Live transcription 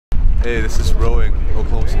Hey, this is rowing,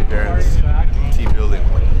 OKC Barons, team building.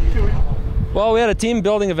 Well, we had a team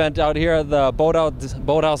building event out here at the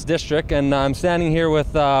Boathouse district, and I'm standing here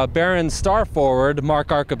with Barons star forward Mark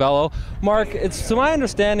Arcobello. Mark, it's to my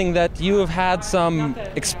understanding that you have had some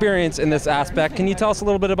experience in this aspect. Can you tell us a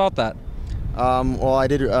little bit about that? Well, I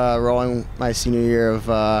did rowing my senior year of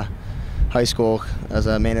high school as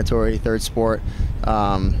a mandatory third sport.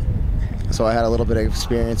 So I had a little bit of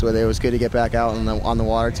experience with it. It was good to get back out on the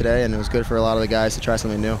water today, and it was good for a lot of the guys to try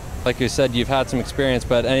something new. Like you said, you've had some experience,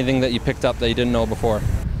 but anything that you picked up that you didn't know before?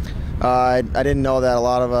 I didn't know that a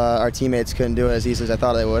lot of our teammates couldn't do it as easily as I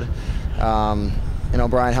thought they would.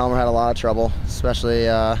 Brian Helmer had a lot of trouble, especially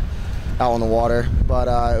out on the water. But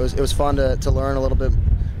it was fun to learn a little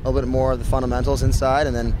bit more of the fundamentals inside,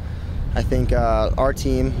 and then I think our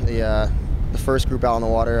team, the first group out on the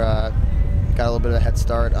water, got a little bit of a head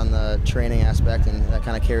start on the training aspect, and that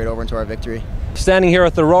kind of carried over into our victory. Standing here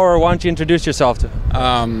with the rower, why don't you introduce yourself to?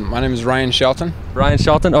 My name is Ryan Shelton. Ryan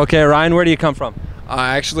Shelton. Okay, Ryan, where do you come from?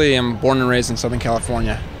 I actually am born and raised in Southern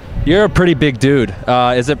California. You're a pretty big dude.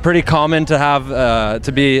 Is it pretty common to have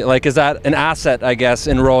to be like? Is that an asset, I guess,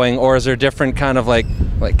 in rowing, or is there different kind of like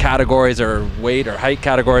categories or weight or height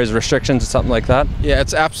categories, restrictions, or something like that? Yeah,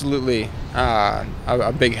 it's absolutely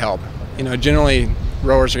a big help. You know, generally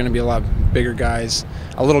rowers are going to be a lot bigger guys.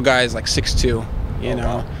 A little guy is like 6'2". You know,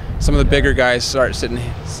 wow. Some of the bigger guys start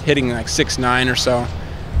hitting like 6'9" or so.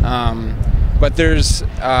 But there's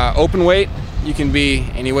open weight. You can be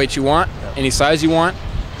any weight you want, any size you want.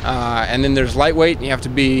 And then there's lightweight, and you have to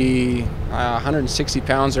be 160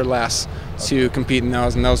 pounds or less to compete in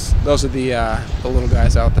those, and those are the little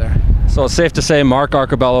guys out there. So it's safe to say Mark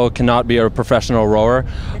Arcobello cannot be a professional rower.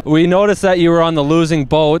 We noticed that you were on the losing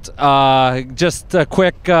boat. Just a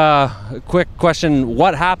quick question: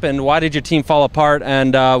 what happened? Why did your team fall apart?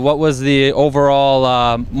 And what was the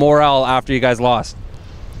overall morale after you guys lost?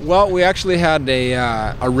 Well, we actually had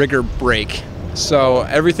a rigger break. So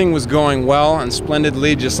everything was going well and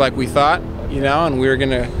splendidly, just like we thought, you know, and we were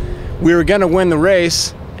gonna win the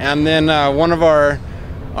race. And then one of our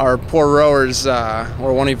poor rowers,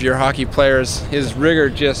 or one of your hockey players, his rigger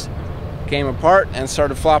just came apart and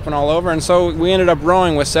started flopping all over. And so we ended up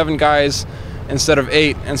rowing with 7 guys instead of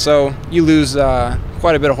 8. And so you lose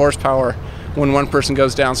quite a bit of horsepower when one person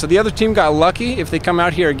goes down. So the other team got lucky. If they come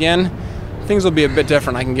out here again, things will be a bit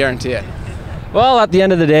different, I can guarantee it. Well, at the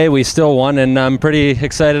end of the day, we still won, and I'm pretty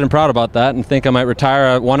excited and proud about that, and think I might retire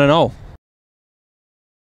at 1-0.